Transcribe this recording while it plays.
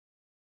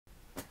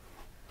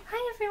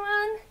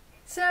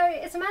So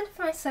it's Amanda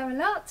from I Sew A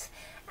Lot,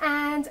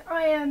 and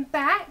I am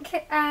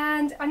back,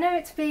 and I know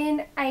it's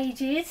been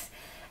ages,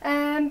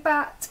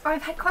 but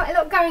I've had quite a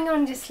lot going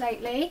on just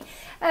lately.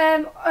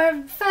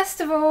 First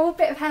of all,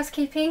 bit of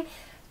housekeeping,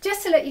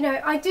 just to let you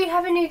know, I do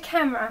have a new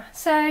camera,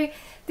 so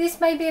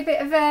this may be a bit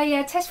of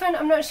a test run.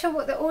 I'm not sure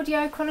what the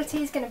audio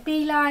quality is going to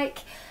be like,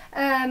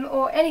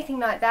 or anything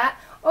like that.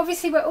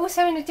 Obviously we're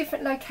also in a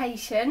different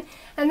location,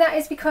 and that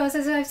is because,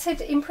 as I've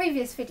said in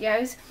previous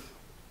videos,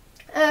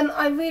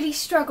 I really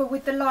struggle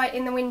with the light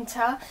in the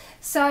winter.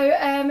 So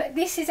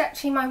this is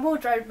actually my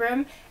wardrobe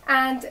room,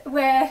 and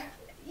where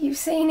you've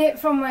seen it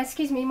from my,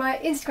 my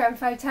Instagram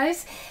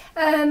photos,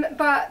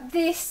 but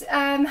this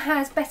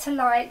has better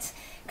light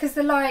because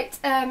the light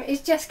is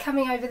just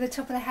coming over the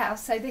top of the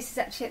house. So this is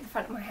actually at the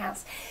front of my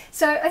house.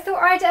 So I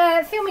thought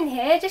I'd film in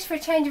here just for a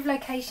change of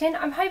location.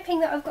 I'm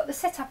hoping that I've got the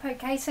setup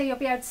okay, so you'll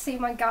be able to see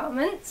my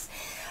garments.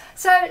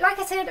 So, like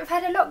I said, I've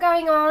had a lot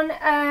going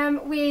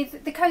on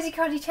with the Cozy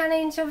Cardi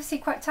Challenge, obviously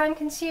quite time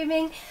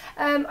consuming.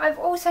 I've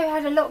also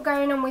had a lot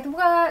going on with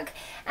work,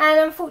 and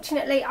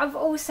unfortunately I've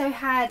also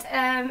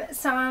had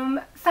some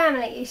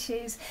family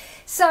issues.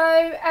 So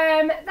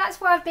that's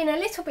why I've been a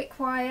little bit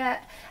quiet.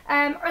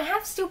 I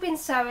have still been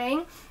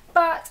sewing,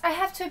 but I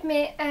have to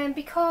admit,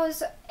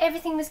 because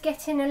everything was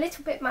getting a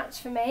little bit much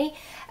for me,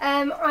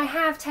 I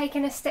have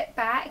taken a step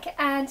back,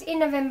 and in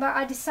November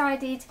I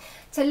decided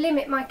to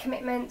limit my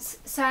commitments.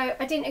 So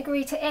I didn't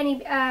agree to any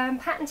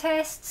pattern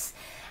tests,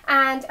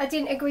 and I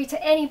didn't agree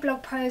to any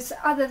blog posts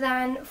other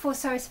than for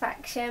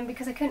Sewisfaction,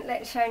 because I couldn't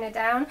let Shona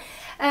down.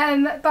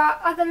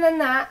 But other than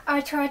that,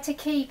 I tried to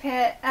keep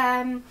it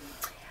on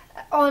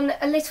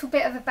a little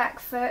bit of a back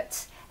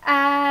foot.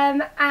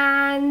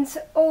 And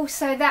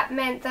also that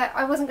meant that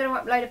I wasn't going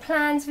to upload a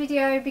plans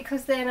video,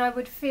 because then I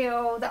would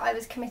feel that I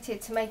was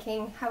committed to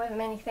making however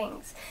many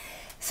things.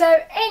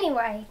 So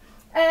anyway,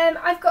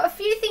 I've got a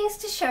few things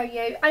to show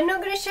you. I'm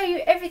not going to show you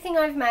everything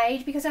I've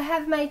made, because I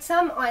have made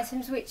some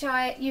items which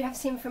you have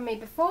seen from me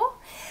before.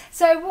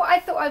 So what I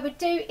thought I would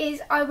do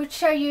is I would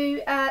show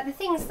you the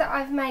things that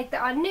I've made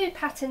that are new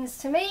patterns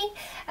to me,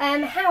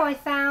 how I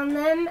found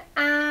them,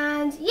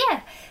 and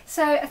yeah.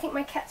 So I think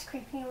my cat's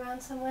creeping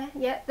around somewhere.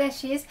 Yeah, there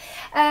she is.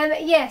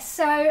 Yes,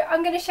 so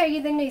I'm going to show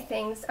you the new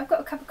things. I've got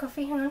a cup of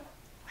coffee, hang on.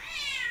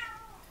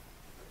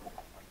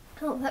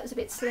 Oh, that was a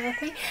bit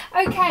slurpy.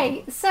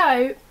 Okay,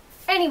 so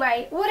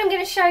anyway, what I'm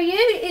going to show you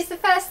is the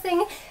first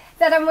thing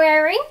that I'm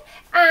wearing,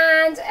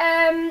 and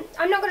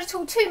I'm not going to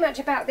talk too much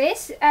about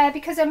this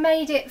because I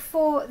made it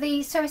for the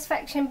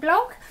Sewisfaction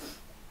blog.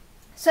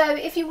 So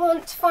if you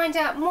want to find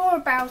out more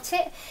about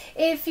it,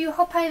 if you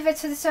hop over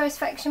to the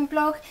Sewisfaction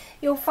blog,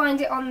 you'll find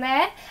it on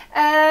there.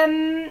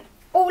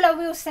 All I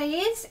will say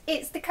is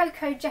it's the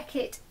Coco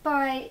Jacket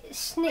by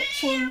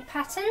Schnittchen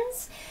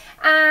Patterns,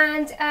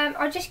 and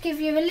I'll just give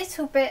you a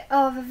little bit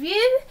of a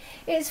view.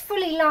 It's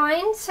fully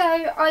lined, so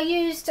I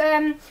used,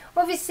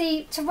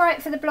 obviously to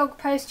write for the blog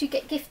post you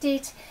get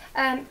gifted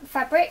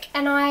fabric,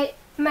 and I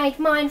made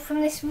mine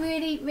from this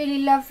really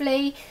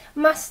lovely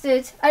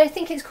mustard, I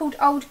think it's called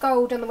Old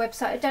Gold on the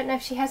website. I don't know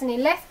if she has any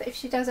left, but if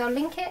she does I'll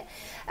link it.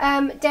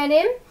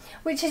 Denim,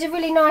 which is a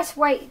really nice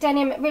weight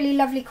denim, really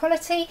lovely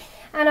quality,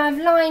 and I've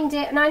lined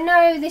it, and I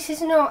know this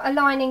is not a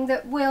lining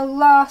that will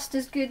last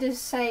as good as,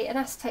 say, an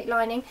acetate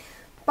lining,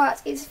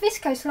 but it's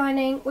viscose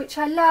lining, which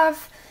I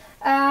love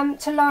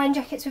to line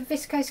jackets with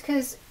viscose,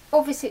 because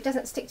obviously it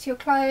doesn't stick to your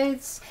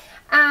clothes,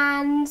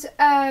 and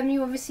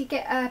you obviously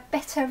get a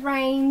better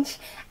range,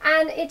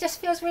 and it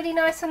just feels really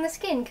nice on the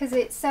skin because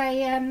it's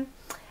a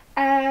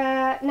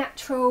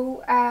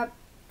natural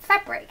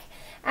fabric,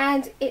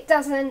 and it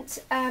doesn't,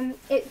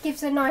 it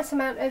gives a nice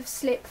amount of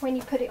slip when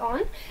you put it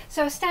on.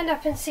 So I'll stand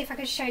up and see if I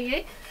can show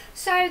you.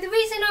 So the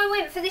reason I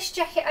went for this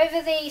jacket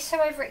over the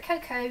Sew Over It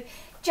Coco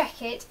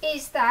jacket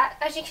is that,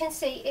 as you can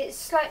see, it's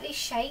slightly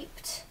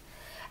shaped.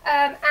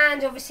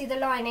 And obviously the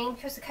lining,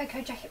 because the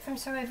Coco Jacket from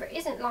Sew Over It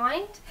isn't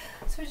lined.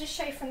 So I'll just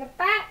show you from the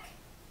back.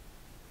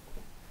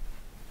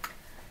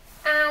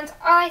 And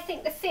I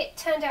think the fit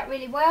turned out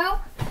really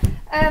well.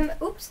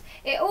 Oops.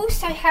 It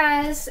also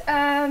has,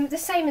 the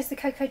same as the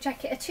Coco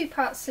Jacket, a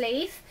two-part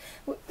sleeve.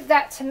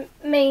 That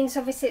means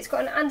obviously it's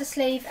got an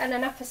undersleeve and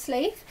an upper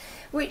sleeve,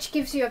 which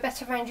gives you a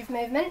better range of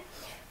movement.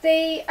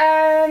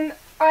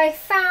 I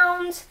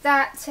found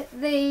that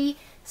the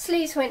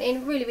sleeves went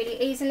in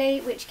really easily,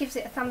 which gives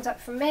it a thumbs up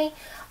from me.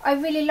 I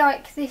really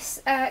like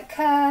this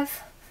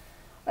curve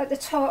at the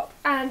top,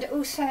 and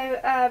also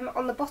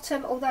on the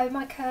bottom, although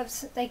my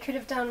curves they could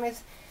have done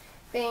with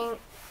being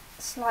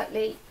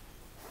slightly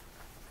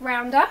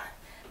rounder.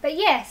 But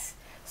yes,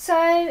 so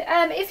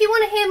if you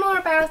want to hear more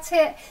about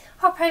it,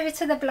 hop over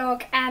to the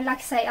blog, and like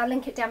I say, I'll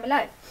link it down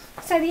below.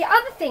 So the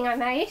other thing I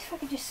made, if I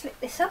could just slip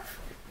this off,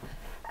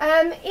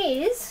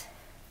 is,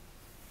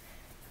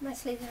 my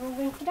sleeves are all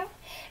wrinkled up,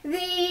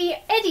 the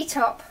Eddie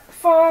top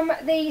from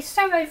the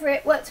Sew Over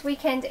It Worked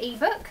Weekend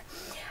ebook.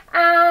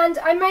 And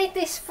I made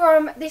this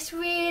from this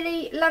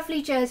really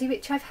lovely jersey,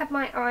 which I've had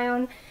my eye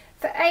on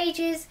for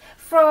ages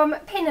from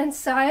Pin and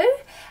Sew.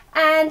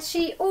 And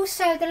she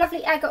also, the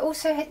lovely Aga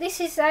also, this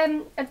is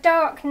a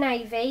dark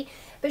navy,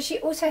 but she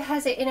also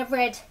has it in a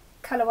red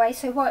colourway,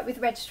 so white with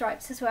red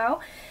stripes as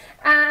well.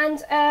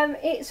 And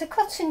it's a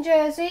cotton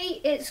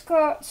jersey. It's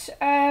got,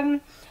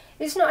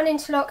 it's not an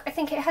interlock, I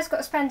think it has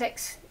got a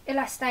spandex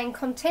elastane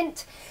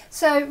content,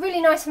 so really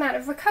nice amount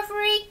of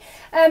recovery.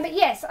 But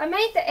yes, I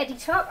made the Eddie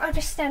top. I'll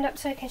just stand up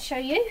so I can show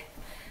you.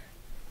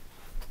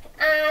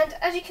 And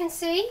as you can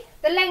see,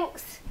 the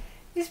length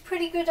is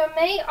pretty good on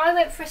me. I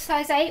went for a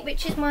size 8,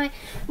 which is my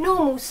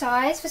normal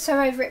size for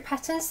Sew Over It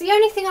patterns. The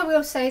only thing I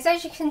will say is,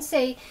 as you can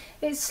see,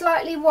 it's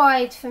slightly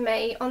wide for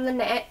me on the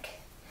neck,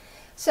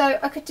 so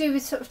I could do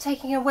with sort of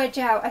taking a wedge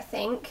out, I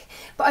think.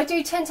 But I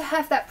do tend to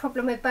have that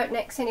problem with boat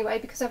necks anyway,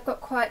 because I've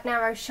got quite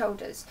narrow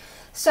shoulders.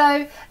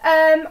 So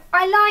I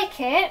like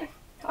it.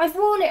 I've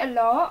worn it a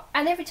lot,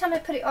 and every time I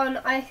put it on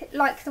I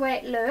like the way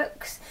it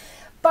looks,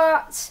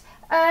 but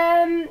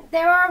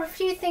there are a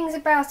few things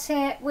about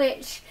it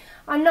which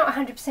I'm not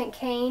 100%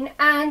 keen,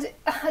 and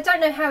I don't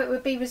know how it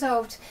would be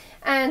resolved.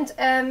 And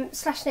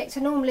slash necks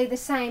are normally the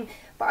same,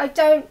 but I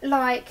don't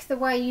like the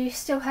way you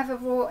still have a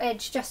raw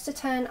edge just to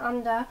turn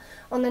under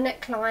on the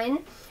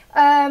neckline.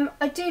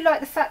 I do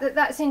like the fact that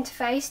that's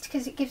interfaced,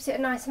 because it gives it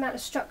a nice amount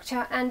of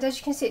structure, and as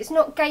you can see, it's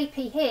not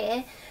gapey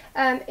here.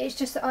 It's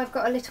just that I've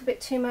got a little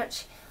bit too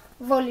much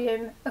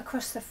volume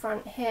across the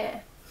front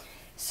here.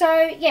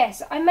 So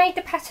yes, I made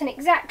the pattern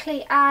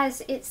exactly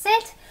as it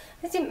said.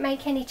 I didn't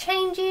make any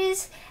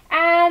changes,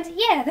 and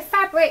yeah, the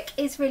fabric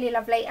is really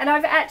lovely. And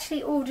I've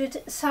actually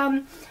ordered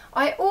some.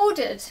 I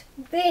ordered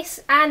this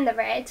and the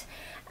red,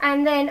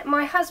 and then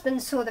my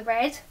husband saw the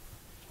red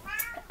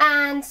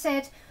and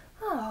said,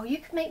 oh, you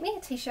could make me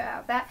a t-shirt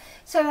out of that.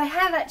 So I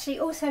have actually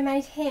also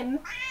made him,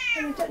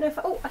 and I don't know if,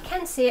 oh, I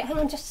can see it, hang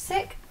on just a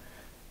sec.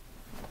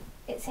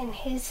 It's in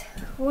his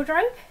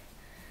wardrobe.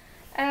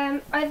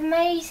 I've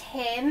made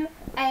him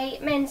a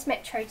men's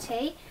Metro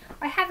tee.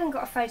 I haven't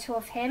got a photo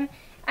of him,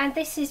 and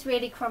this is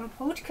really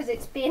crumpled because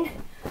it's been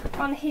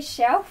on his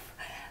shelf.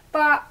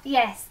 But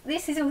yes,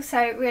 this is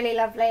also really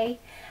lovely,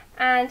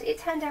 and it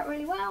turned out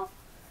really well.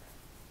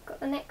 Got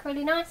the neck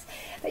really nice.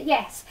 But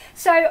yes,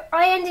 so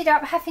I ended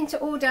up having to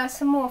order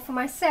some more for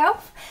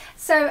myself.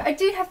 So I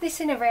do have this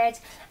in a red,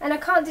 and I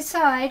can't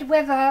decide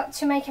whether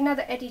to make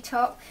another Eddie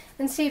top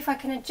and see if I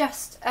can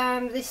adjust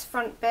this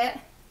front bit,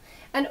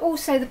 and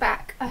also the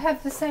back. I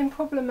have the same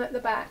problem at the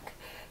back.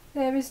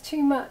 There is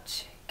too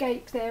much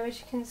gape there, as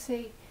you can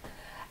see.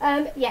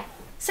 Yeah,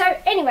 so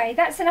anyway,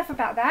 that's enough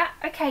about that.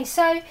 Okay,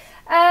 so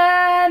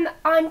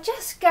I'm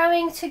just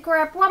going to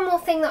grab one more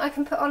thing that I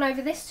can put on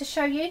over this to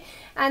show you,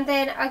 and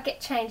then I'll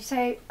get changed,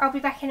 so I'll be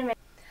back in a minute.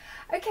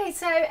 Okay,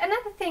 so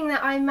another thing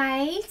that I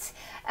made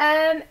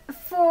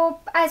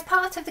as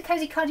part of the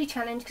Cozy Cardi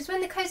Challenge, because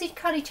when the Cozy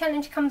Cardi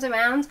Challenge comes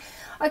around,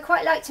 I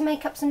quite like to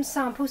make up some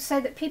samples so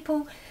that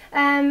people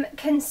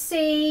can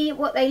see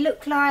what they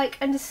look like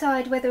and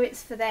decide whether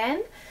it's for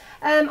them.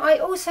 I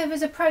also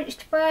was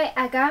approached by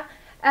Aga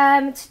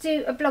to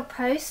do a blog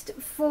post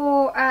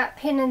for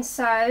Pin and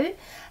Sew,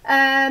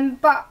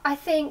 but I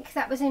think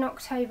that was in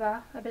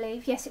October, I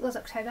believe. Yes, it was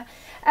October.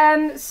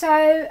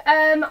 So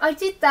I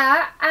did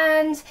that,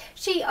 and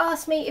she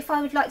asked me if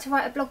I would like to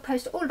write a blog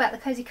post all about the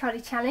Cozy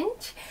Cardi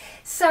Challenge.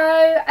 So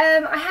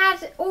I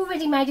had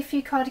already made a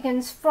few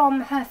cardigans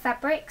from her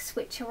fabrics,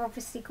 which are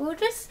obviously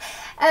gorgeous,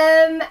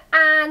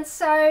 and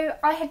so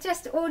I had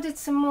just ordered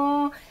some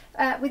more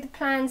with the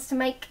plans to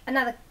make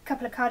another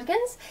couple of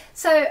cardigans.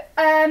 So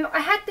I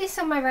had this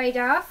on my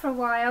radar for a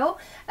while.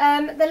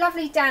 The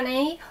lovely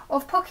Danny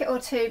of Pocket or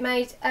Two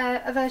made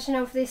a version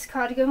of this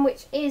cardigan,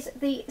 which is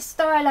the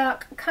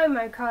Stylark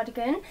Como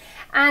cardigan,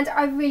 and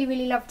I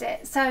really loved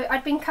it. So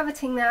I'd been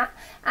coveting that,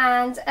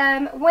 and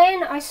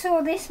when I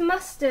saw this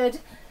mustard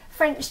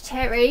French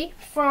terry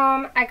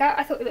from Aga,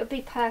 I thought it would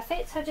be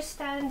perfect. So I just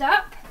stand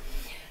up.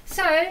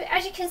 So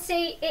as you can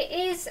see, it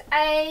is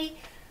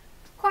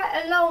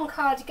quite a long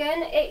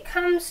cardigan. It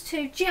comes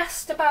to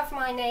just above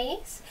my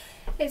knees.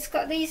 It's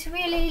got these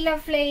really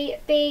lovely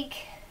big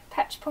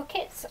patch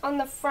pockets on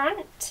the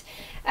front.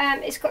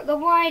 It's got the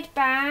wide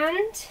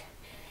band,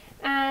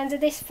 and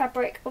this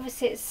fabric,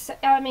 obviously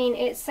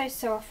it's so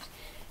soft.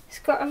 It's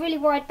got a really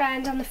wide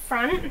band on the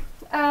front.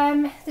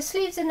 The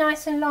sleeves are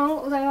nice and long,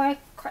 although I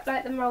quite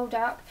like them rolled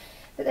up,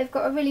 but they've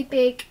got a really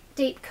big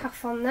deep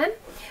cuff on them.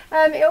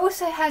 It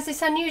also has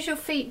this unusual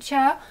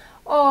feature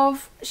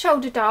of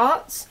shoulder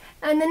darts,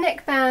 and the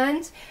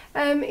neckband,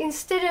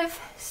 instead of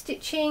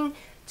stitching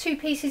two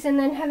pieces and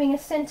then having a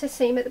centre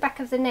seam at the back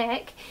of the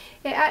neck,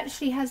 it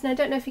actually has, and I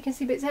don't know if you can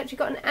see, but it's actually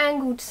got an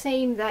angled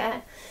seam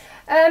there.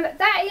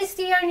 That is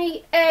the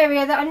only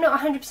area that I'm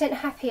not 100%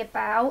 happy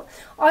about.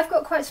 I've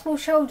got quite small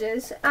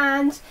shoulders,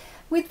 and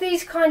with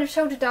these kind of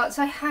shoulder darts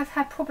I have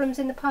had problems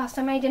in the past.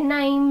 I made a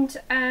named,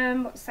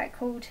 what's that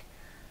called?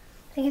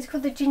 I think it's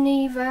called the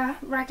Geneva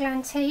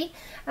Raglan tee,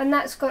 and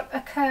that's got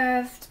a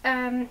curved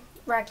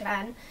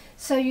raglan,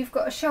 so you've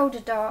got a shoulder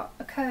dart,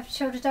 a curved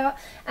shoulder dart,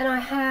 and I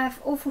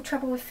have awful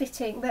trouble with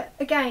fitting. But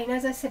again,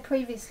 as I said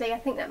previously, I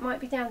think that might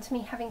be down to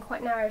me having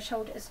quite narrow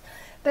shoulders.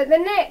 But the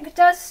neck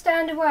does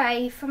stand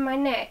away from my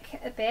neck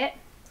a bit,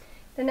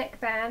 the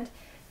neckband,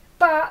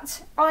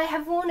 but I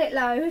have worn it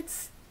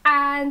loads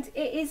and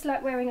it is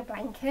like wearing a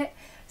blanket,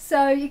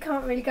 so you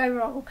can't really go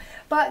wrong.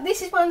 But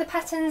this is one of the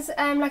patterns,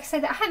 like I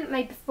said, that I haven't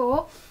made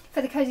before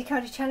for the Cozy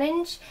Cardi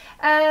Challenge.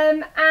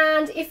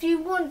 And if you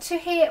want to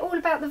hear all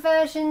about the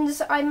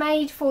versions I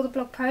made for the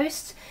blog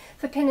post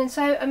for Pin and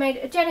Sew, I made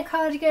a Jenna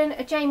cardigan,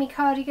 a Jamie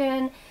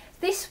cardigan,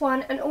 this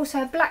one, and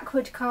also a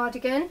Blackwood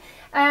cardigan.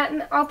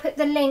 I'll put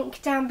the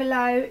link down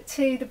below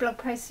to the blog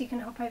post so you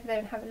can hop over there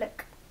and have a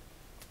look.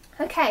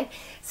 Okay,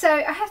 so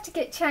I have to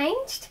get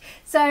changed,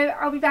 so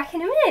I'll be back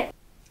in a minute.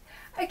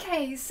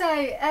 Okay, so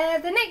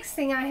the next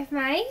thing I have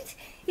made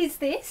is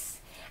this,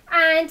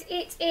 and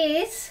it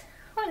is,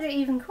 what is it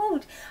even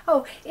called?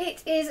 Oh,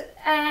 it is,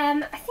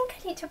 I think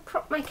I need to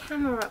prop my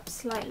camera up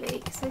slightly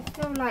because I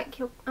feel like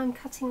I'm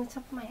cutting the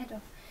top of my head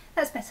off.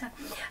 That's better.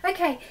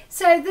 Okay,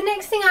 so the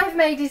next thing I've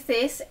made is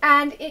this,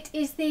 and it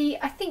is the,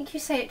 I think you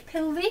say it,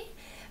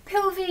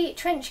 Pilvi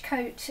trench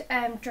coat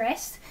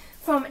dress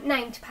from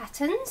Named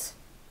Patterns.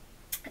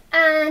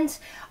 And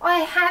I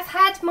have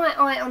had my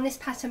eye on this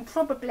pattern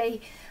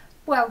probably,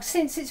 well,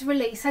 since its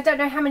release. I don't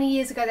know how many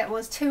years ago that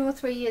was, 2 or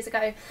 3 years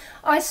ago.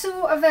 I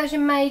saw a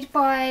version made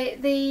by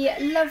the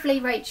lovely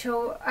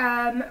Rachel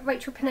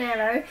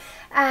Pinero,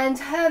 and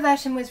her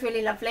version was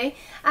really lovely.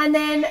 And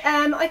then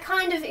it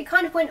kind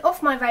of went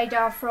off my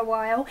radar for a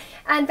while,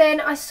 and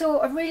then I saw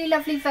a really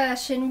lovely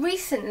version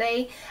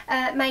recently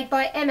made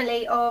by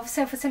Emily of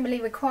Self Assembly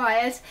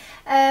Required,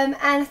 and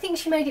I think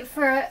she made it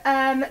for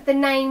the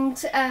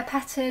Named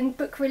Pattern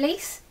book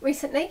release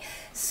recently.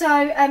 So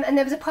and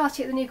there was a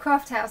party at the new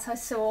craft house I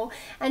saw,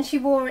 and she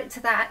wore it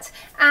to that,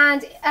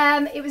 and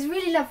it was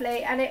really lovely,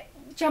 and it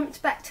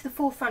jumped back to the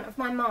forefront of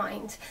my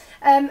mind.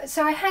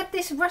 So I had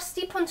this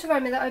rusty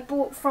Pontoroma that I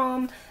bought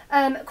from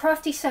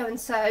Crafty So and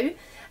So,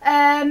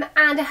 and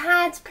I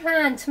had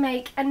planned to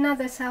make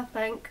another South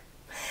Bank,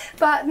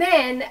 but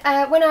then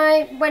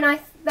when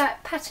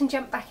that pattern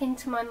jumped back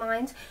into my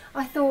mind,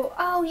 I thought,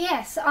 oh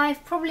yes,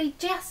 I've probably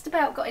just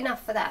about got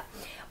enough for that.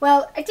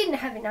 Well, I didn't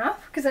have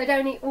enough because I'd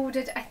only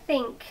ordered, I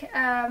think,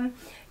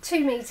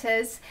 2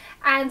 meters,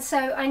 and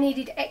so I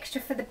needed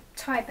extra for the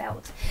tie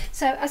belt.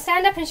 So I'll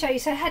stand up and show you.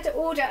 So I had to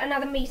order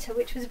another meter,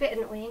 which was a bit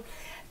annoying.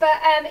 But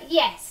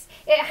yes,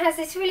 it has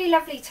this really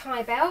lovely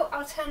tie belt.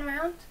 I'll turn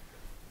around.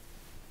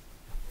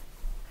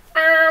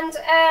 And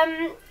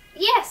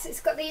yes, it's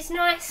got these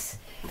nice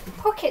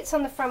pockets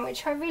on the front,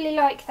 which I really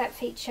like that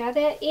feature.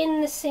 They're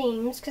in the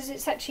seams because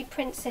it's actually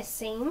princess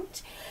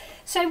seamed.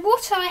 So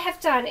what I have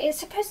done, it's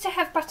supposed to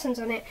have buttons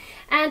on it,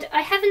 and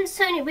I haven't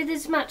sewn it with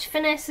as much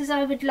finesse as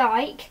I would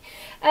like,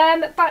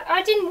 but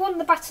I didn't want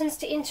the buttons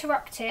to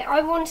interrupt it.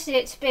 I wanted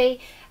it to be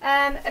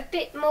a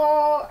bit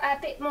more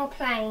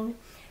plain.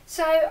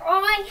 So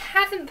I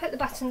haven't put the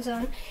buttons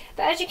on,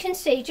 but as you can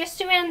see,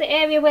 just around the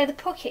area where the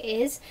pocket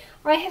is,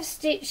 I have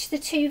stitched the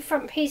 2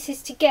 front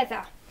pieces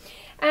together.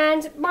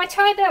 And my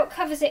tie belt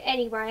covers it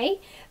anyway,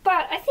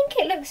 but I think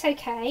it looks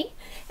okay,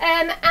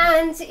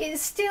 and it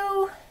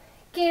still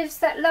gives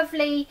that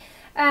lovely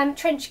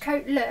trench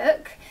coat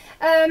look,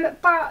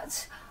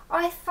 but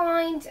I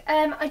find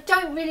I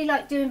don't really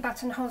like doing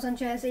buttonholes on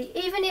jersey.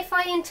 Even if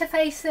I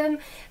interface them,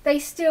 they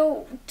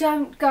still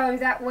don't go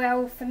that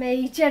well for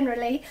me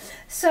generally,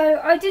 so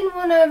I didn't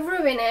want to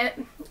ruin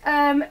it.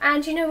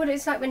 And you know what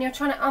it's like when you're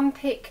trying to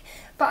unpick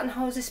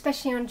buttonholes,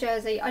 especially on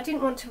jersey. I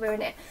didn't want to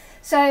ruin it,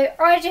 so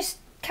I just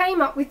came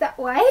up with that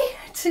way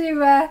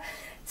to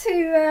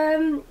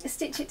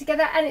stitch it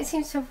together, and it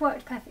seems to have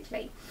worked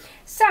perfectly.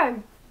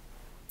 So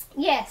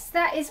yes,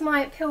 that is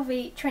my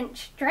Pilvi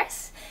trench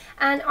dress,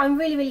 and I'm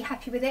really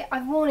happy with it.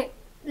 I've worn it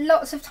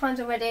lots of times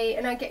already,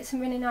 and I get some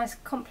really nice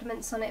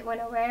compliments on it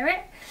when I wear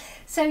it.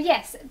 So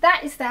yes,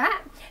 that is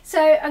that. So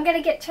I'm going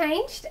to get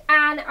changed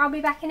and I'll be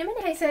back in a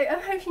minute. Okay, so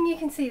I'm hoping you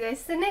can see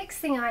this. The next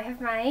thing I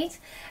have made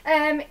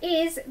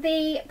is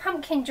the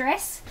pumpkin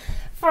dress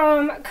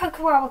from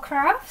Cocoa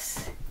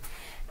Crafts,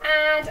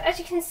 and as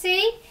you can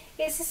see,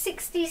 it's a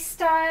 60s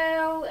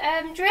style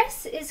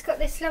dress. It's got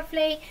this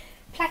lovely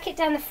placket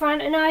down the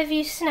front, and I've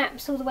used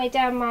snaps all the way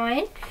down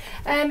mine.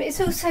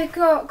 It's also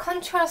got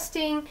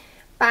contrasting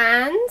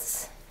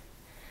bands,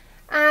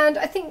 and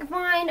I think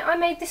mine, I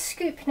made the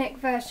scoop neck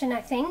version, I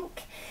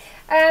think,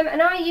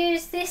 and I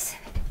used this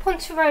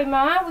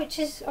Pontoroma, which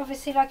is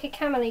obviously like a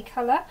camely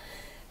colour,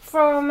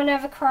 from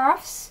Minerva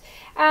Crafts,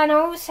 and I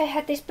also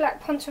had this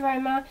black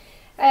Pontoroma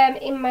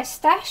in my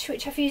stash,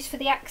 which I've used for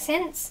the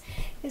accents.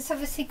 It's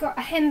obviously got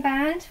a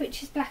hemband,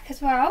 which is black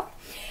as well.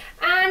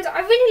 And I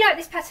really like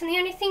this pattern. The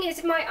only thing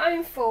is my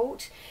own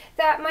fault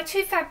that my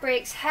 2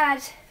 fabrics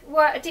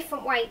were a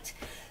different weight.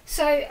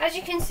 So as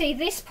you can see,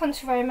 this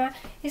Pontoroma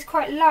is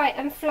quite light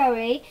and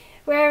flowy,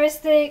 whereas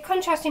the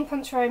contrasting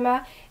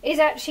Pontoroma is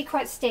actually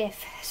quite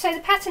stiff. So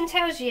the pattern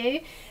tells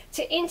you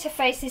to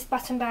interface this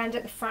button band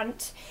at the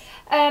front,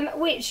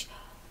 which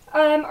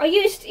I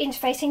used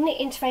interfacing, knit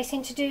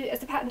interfacing, to do as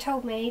the pattern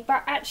told me,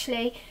 but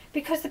actually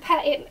because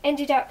it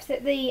ended up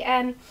that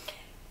the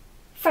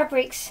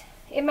fabrics,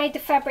 it made the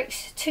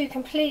fabrics two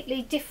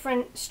completely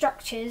different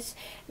structures,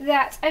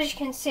 that as you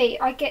can see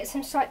I get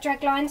some slight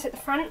drag lines at the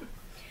front.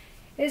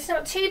 It's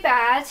not too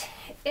bad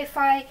if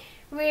I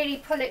really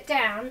pull it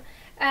down,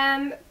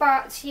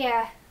 but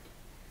yeah,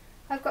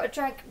 I've got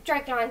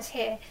drag lines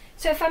here.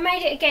 So if I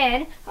made it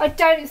again, I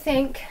don't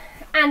think,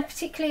 and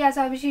particularly as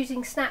I was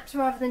using snaps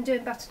rather than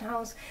doing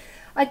buttonholes,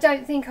 I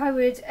don't think I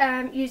would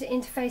use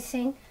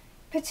interfacing,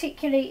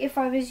 particularly if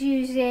I was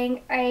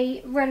using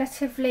a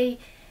relatively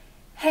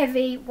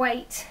heavy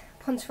weight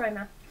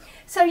Pontoroma.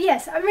 So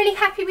yes, I'm really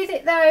happy with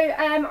it though.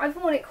 I've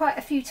worn it quite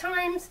a few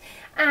times,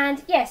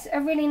 and yes, a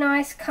really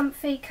nice,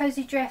 comfy,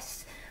 cosy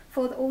dress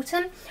for the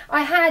autumn.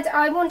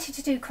 I wanted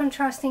to do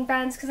contrasting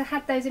bands because I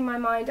had those in my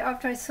mind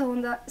after I saw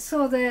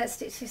the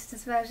Stitch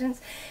Sisters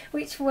versions,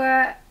 which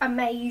were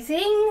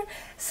amazing.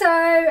 So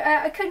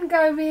I couldn't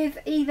go with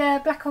either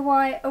black or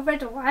white or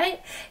red or white,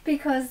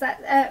 because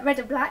that red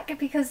or black,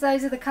 because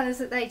those are the colours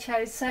that they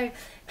chose. So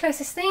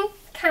closest thing,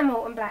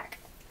 camel and black.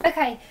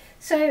 Okay,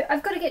 so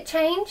I've got to get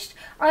changed.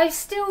 I've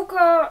still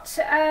got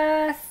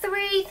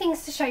 3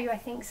 things to show you, I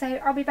think, so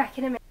I'll be back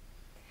in a minute.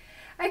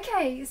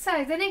 Okay,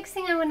 so the next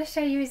thing I want to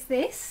show you is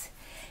this,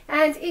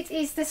 and it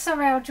is the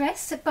Sorrel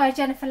dress by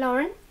Jennifer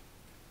Lauren.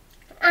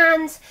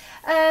 And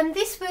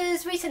this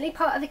was recently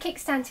part of the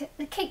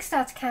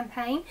Kickstarter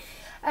campaign,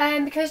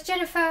 because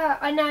Jennifer,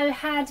 I know,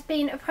 had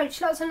been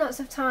approached lots and lots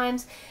of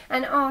times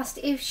and asked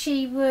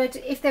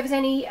if there was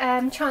any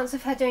chance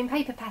of her doing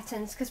paper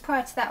patterns, because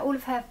prior to that all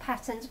of her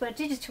patterns were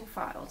digital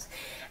files,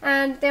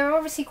 and there are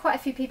obviously quite a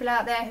few people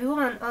out there who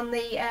aren't on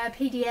the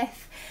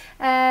PDF.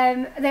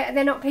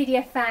 They're not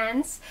PDF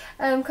fans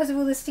because of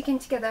all the sticking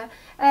together,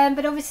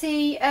 but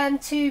obviously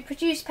to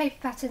produce paper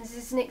patterns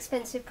is an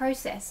expensive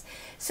process.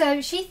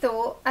 So she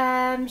thought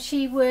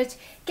she would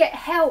get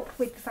help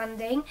with the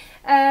funding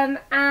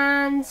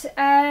and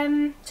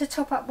to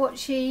top up what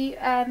she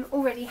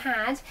already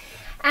had.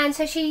 And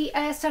so she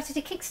started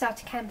a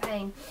Kickstarter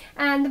campaign,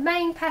 and the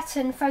main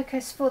pattern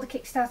focus for the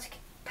Kickstarter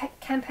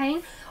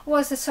campaign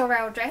was the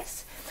Sorrel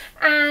dress,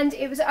 and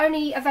it was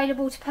only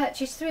available to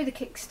purchase through the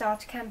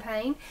Kickstarter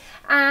campaign.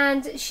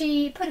 And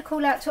she put a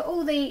call out to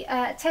all the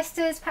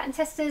pattern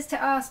testers,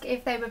 to ask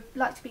if they would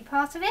like to be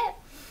part of it.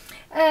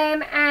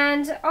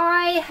 And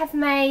I have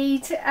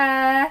made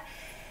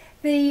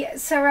the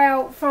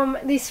Sorrel from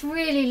this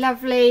really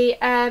lovely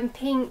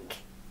pink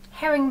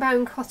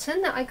herringbone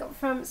cotton that I got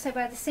from Sew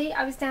by the Sea.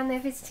 I was down there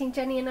visiting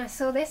Jenny and I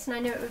saw this and I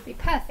knew it would be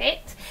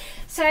perfect.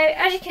 So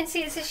as you can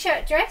see, it's a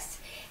shirt dress.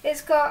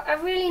 It's got a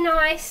really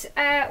nice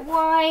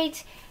wide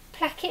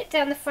placket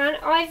down the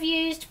front. I've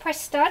used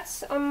press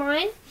studs on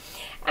mine,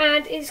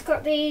 and it's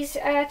got these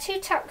 2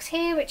 tucks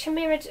here which are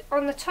mirrored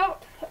on the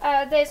top.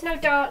 There's no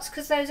darts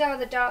because those are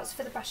the darts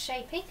for the bust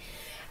shaping,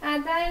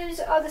 and those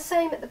are the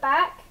same at the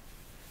back.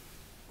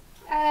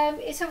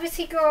 It's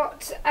obviously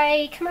got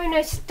a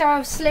kimono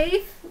style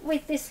sleeve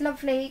with this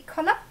lovely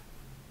collar.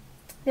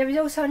 There is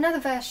also another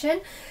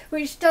version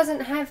which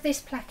doesn't have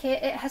this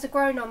placket, it has a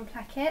grown on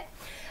placket.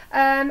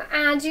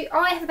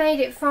 I have made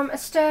it from a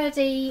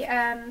sturdy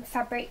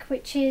fabric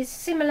which is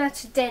similar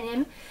to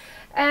denim,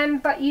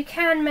 but you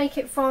can make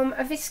it from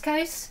a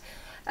viscose,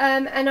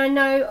 and I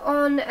know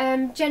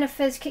on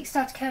Jennifer's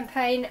Kickstarter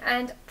campaign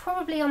and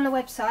probably on the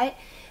website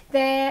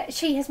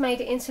she has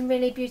made it in some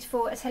really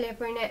beautiful Atelier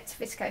Brunette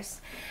viscose.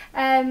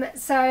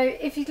 So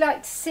if you'd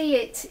like to see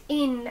it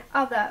in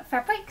other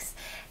fabrics,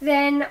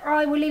 then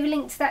I will leave a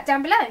link to that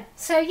down below.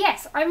 So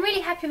yes, I'm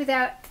really happy with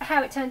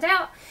how it turned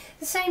out.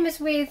 The same as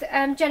with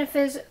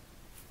Jennifer's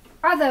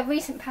other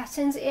recent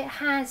patterns, it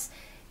has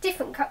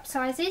different cup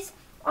sizes.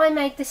 I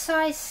made the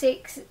size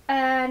 6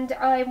 and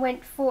I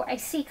went for a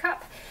C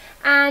cup,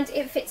 and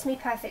it fits me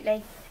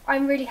perfectly.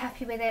 I'm really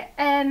happy with it,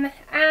 and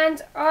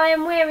I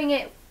am wearing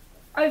it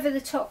over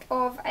the top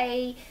of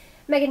a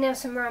Megan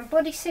Nelson Ryan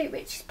bodysuit,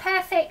 which is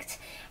perfect,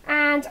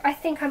 and I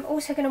think I'm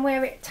also going to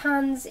wear it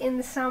tons in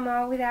the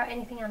summer without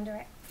anything under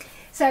it.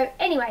 So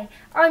anyway,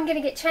 I'm going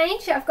to get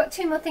changed. I've got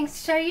 2 more things to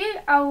show you.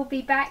 I will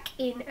be back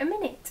in a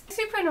minute.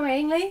 Super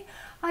annoyingly,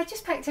 I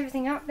just packed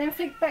everything up, then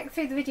flicked back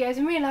through the videos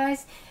and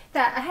realised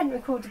that I hadn't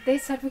recorded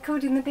this. I'd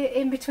recorded the bit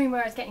in between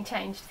where I was getting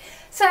changed.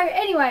 So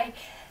anyway,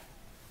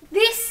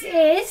 this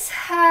is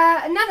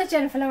another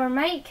Jennifer Lauren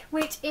make,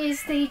 which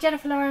is the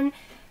Jennifer Lauren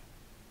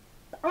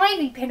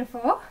Ivy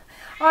Pinafore.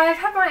 I've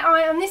had my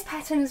eye on this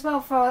pattern as well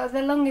for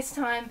the longest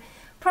time,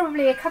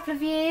 probably a couple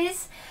of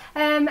years,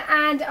 and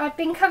I've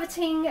been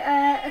coveting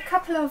a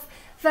couple of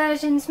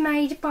versions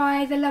made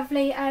by the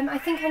lovely, I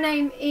think her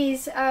name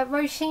is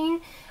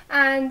Roisin,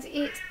 and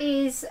it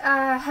is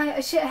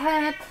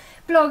her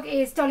blog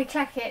is Dolly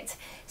Clackett.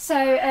 So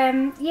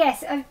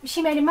yes,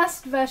 she made a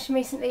mustard version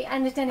recently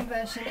and a denim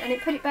version, and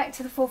it put it back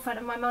to the forefront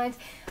of my mind.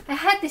 I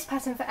had this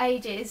pattern for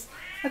ages.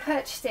 I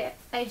purchased it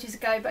ages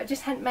ago, but I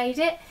just hadn't made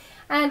it,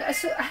 and I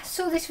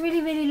saw this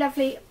really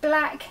lovely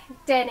black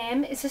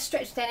denim. It's a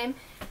stretch denim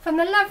from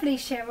the lovely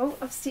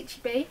Cheryl of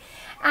Stitchy Bee,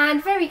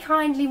 and very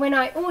kindly when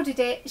I ordered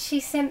it, she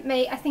sent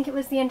me, I think it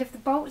was the end of the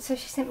bolt, so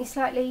she sent me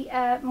slightly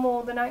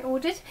more than I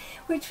ordered,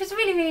 which was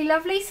really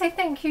lovely. So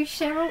thank you,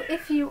 Cheryl,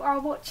 if you are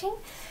watching.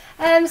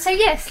 So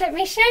yes, let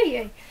me show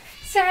you.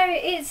 So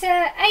it's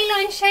a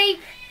A-line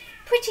shape,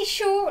 pretty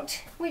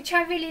short, which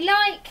I really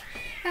like.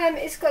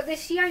 It's got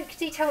this yoke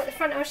detail at the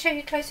front. I'll show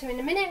you closer in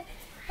a minute,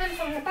 and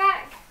from the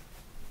back.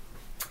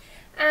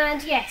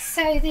 And yes,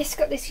 so this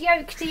got this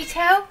yoke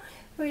detail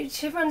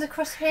which runs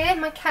across here.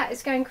 My cat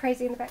is going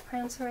crazy in the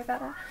background, sorry about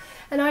that.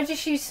 And I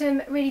just used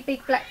some really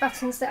big black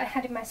buttons that I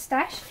had in my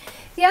stash.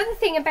 The other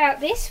thing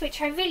about this,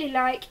 which I really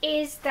like,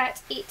 is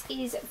that it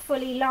is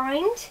fully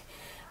lined,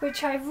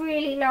 which I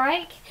really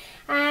like.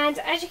 And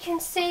as you can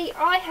see,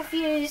 I have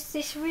used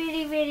this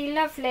really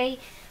lovely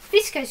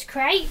viscose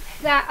crepe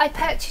that I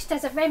purchased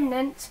as a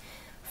remnant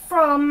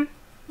from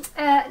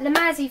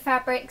Lamazi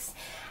Fabrics,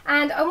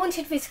 and I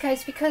wanted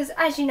viscose because,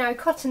 as you know,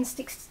 cotton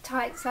sticks to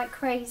tights like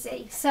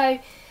crazy, so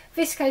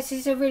viscose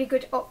is a really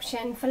good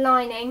option for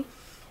lining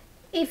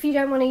if you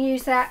don't want to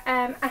use that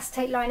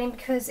acetate lining,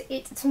 because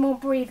it's more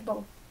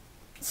breathable.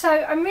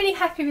 So I'm really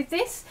happy with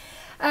this.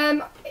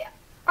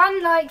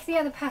 Unlike the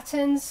other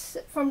patterns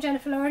from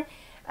Jennifer Lauren,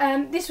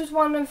 this was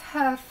one of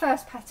her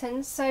first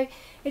patterns, so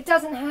it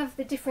doesn't have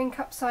the differing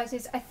cup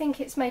sizes. I think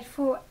it's made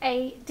for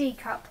a D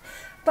cup,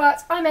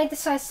 but I made the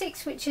size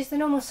 6, which is the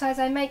normal size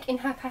I make in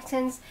her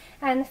patterns,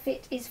 and the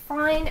fit is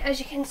fine. As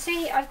you can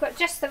see, I've got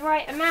just the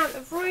right amount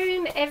of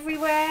room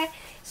everywhere.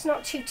 It's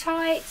not too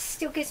tight,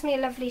 still gives me a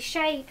lovely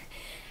shape.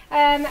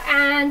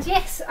 And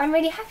yes, I'm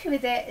really happy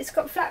with it. It's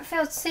got flat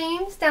felled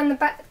seams down the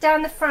back,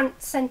 down the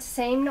front centre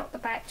seam, not the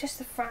back, just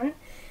the front.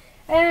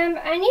 And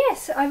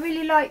yes, I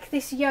really like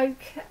this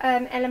yoke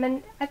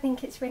element. I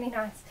think it's really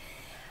nice.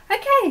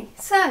 Okay,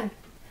 so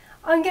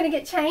I'm going to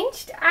get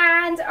changed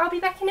and I'll be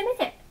back in a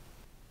minute.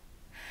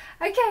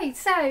 Okay,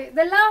 so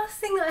the last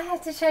thing that I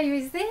have to show you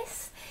is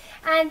this,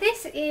 and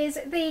this is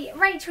the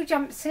Rachel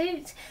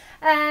jumpsuit,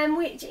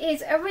 which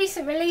is a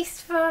recent release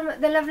from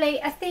the lovely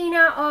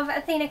Athena of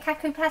Athena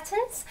Kaku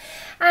Patterns,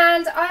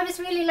 and I was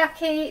really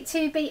lucky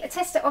to be a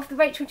tester of the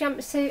Rachel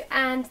jumpsuit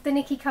and the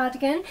Nikki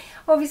cardigan,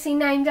 obviously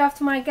named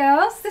after my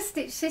girls, the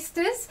Stitch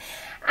Sisters.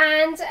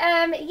 And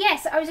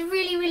yes, I was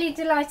really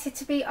delighted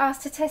to be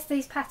asked to test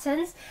these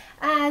patterns,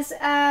 as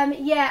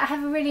yeah, I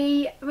have a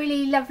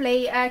really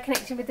lovely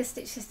connection with the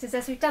Stitch Sisters,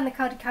 as we've done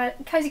the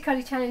Cozy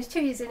Cardi Challenge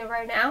 2 years in a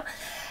row now.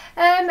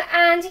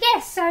 And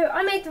yes, so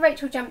I made the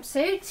Rachel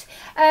jumpsuit.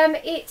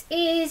 It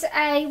is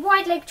a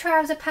wide leg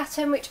trouser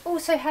pattern, which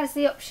also has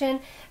the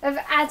option of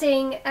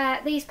adding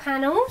these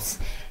panels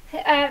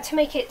to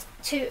make it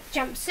to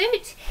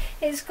jumpsuit.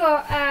 It's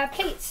got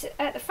pleats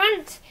at the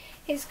front.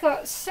 It's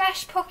got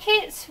slash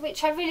pockets,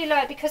 which I really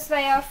like because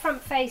they are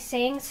front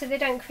facing, so they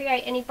don't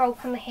create any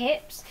bulk on the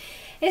hips.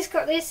 It's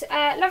got this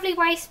lovely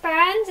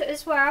waistband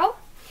as well.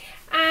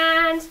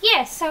 And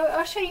yes, so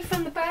I'll show you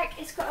from the back.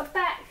 It's got a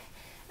back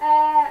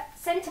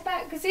centre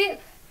back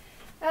zip,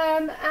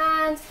 and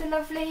the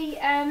lovely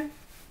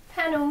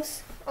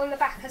panels on the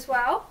back as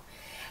well.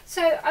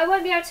 So I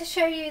won't be able to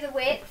show you the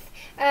width,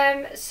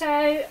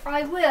 so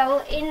I will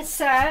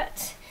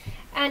insert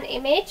an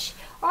image.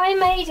 I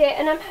made it,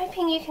 and I'm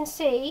hoping you can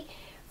see,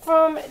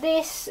 from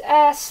this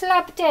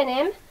slub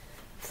denim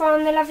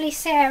from the lovely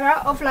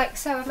Sarah of Like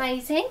So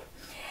Amazing.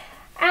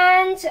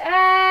 And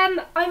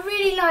I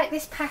really like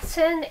this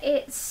pattern.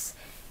 It's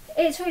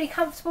really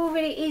comfortable,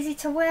 really easy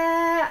to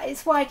wear.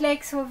 It's wide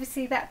legs, so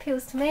obviously that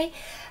appeals to me.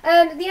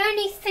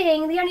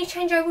 The only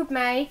change I would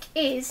make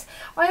is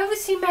I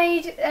obviously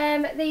made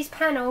these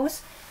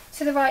panels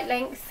to the right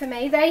length for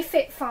me. They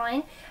fit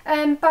fine,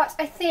 but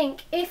I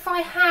think if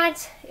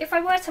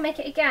I were to make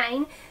it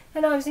again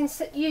and I was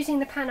using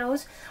the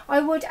panels,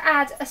 I would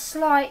add a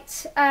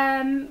slight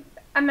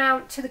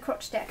amount to the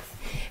crotch depth,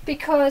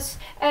 because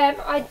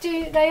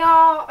they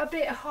are a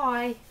bit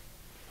high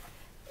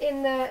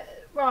in the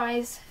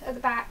rise at the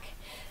back.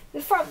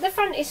 The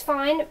front is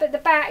fine, but the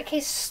back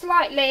is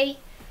slightly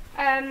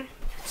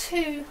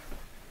too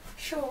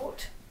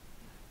short.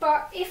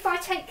 But if I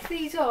take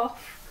these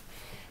off,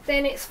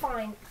 then it's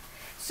fine.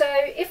 So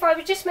if I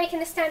were just making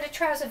the standard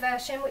trouser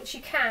version, which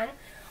you can,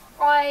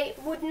 I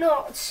would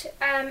not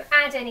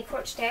add any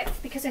crotch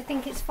depth, because I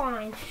think it's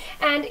fine.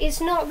 And it's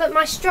not that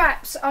my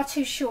straps are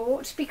too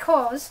short,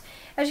 because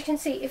as you can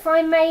see, if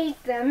I made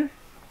them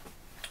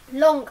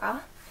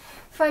longer,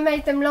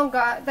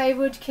 they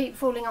would keep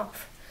falling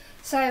off.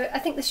 So I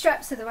think the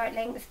straps are the right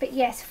length. But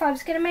yes, if I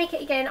was going to make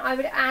it again, I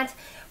would add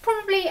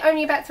probably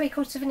only about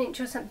 3/4 of an inch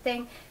or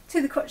something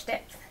to the crotch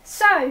depth.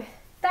 So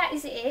that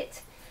is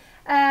it.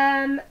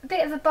 A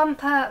bit of a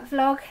bumper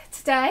vlog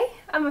today,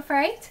 I'm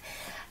afraid.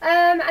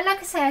 And like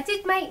I say, I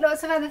did make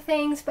lots of other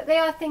things, but they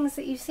are things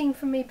that you've seen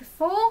from me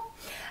before.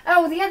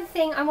 Oh, the other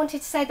thing I wanted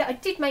to say that I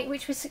did make,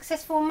 which was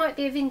successful and might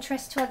be of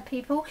interest to other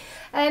people,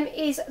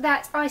 is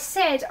that I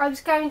said I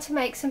was going to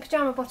make some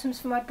pyjama bottoms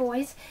for my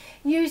boys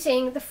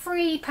using the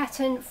free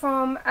pattern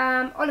from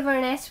Oliver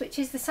and S, which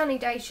is the Sunny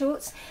Day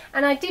shorts,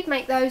 and I did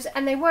make those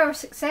and they were a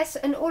success.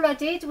 And all I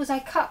did was I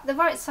cut the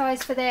right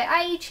size for their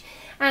age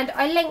and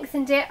I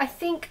lengthened it. I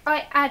think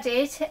I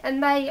added,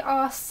 and they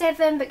are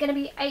 7 but going to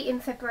be 8 in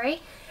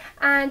February,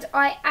 and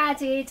I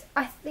added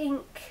I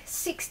think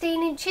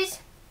 16 inches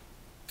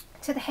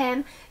to the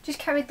hem, just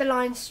carried the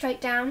lines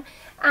straight down,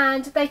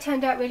 and they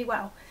turned out really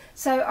well.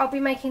 So I'll be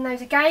making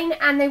those again,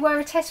 and they were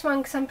a test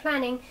run because I'm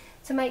planning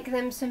to make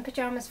them some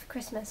pyjamas for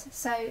Christmas,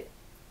 so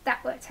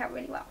that worked out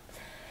really well.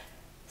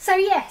 So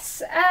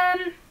yes,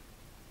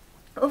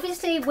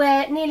 obviously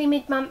we're nearly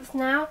mid-month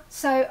now,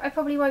 so I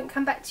probably won't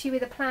come back to you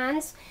with the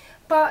plans,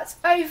 but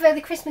over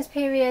the Christmas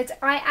period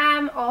I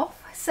am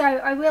off, so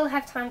I will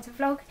have time to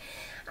vlog.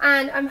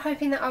 And I'm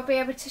hoping that I'll be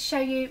able to show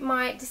you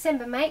my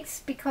December makes,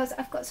 because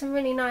I've got some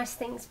really nice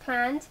things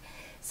planned.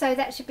 So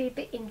that should be a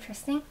bit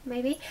interesting,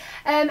 maybe.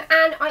 And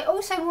I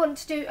also want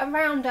to do a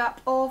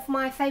roundup of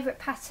my favourite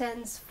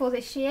patterns for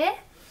this year.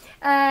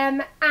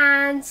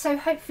 And so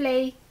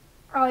hopefully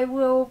I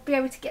will be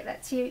able to get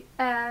that to you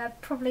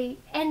probably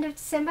end of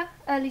December,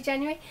 early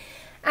January.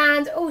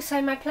 And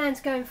also my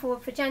plans going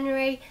forward for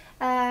January,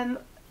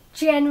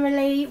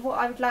 generally what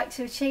I would like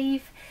to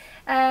achieve.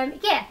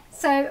 Yeah,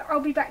 so I'll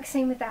be back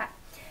soon with that.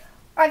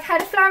 I've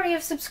had a flurry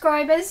of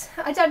subscribers.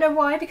 I don't know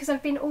why, because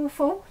I've been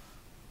awful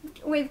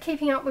with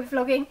keeping up with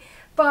vlogging,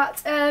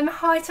 but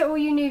hi to all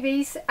you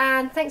newbies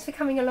and thanks for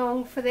coming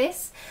along for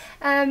this.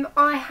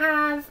 I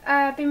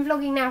have been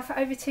vlogging now for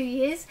over 2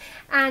 years,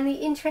 and the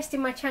interest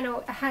in my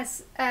channel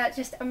has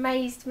just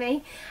amazed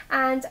me,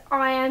 and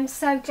I am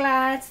so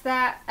glad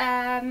that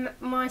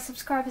my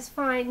subscribers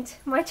find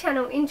my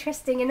channel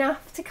interesting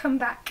enough to come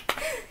back.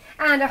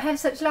 And I have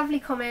such lovely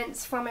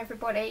comments from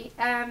everybody.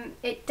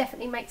 It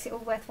definitely makes it all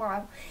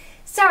worthwhile.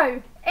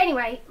 So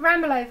anyway,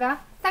 ramble over.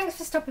 Thanks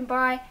for stopping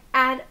by.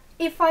 And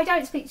if I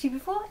don't speak to you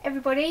before,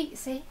 everybody,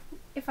 see,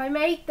 if I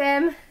made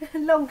them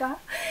longer,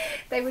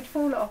 they would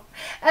fall off.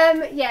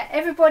 Yeah,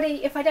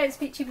 everybody, if I don't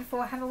speak to you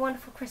before, have a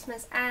wonderful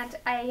Christmas and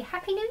a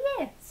Happy New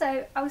Year.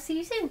 So I'll see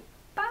you soon.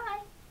 Bye.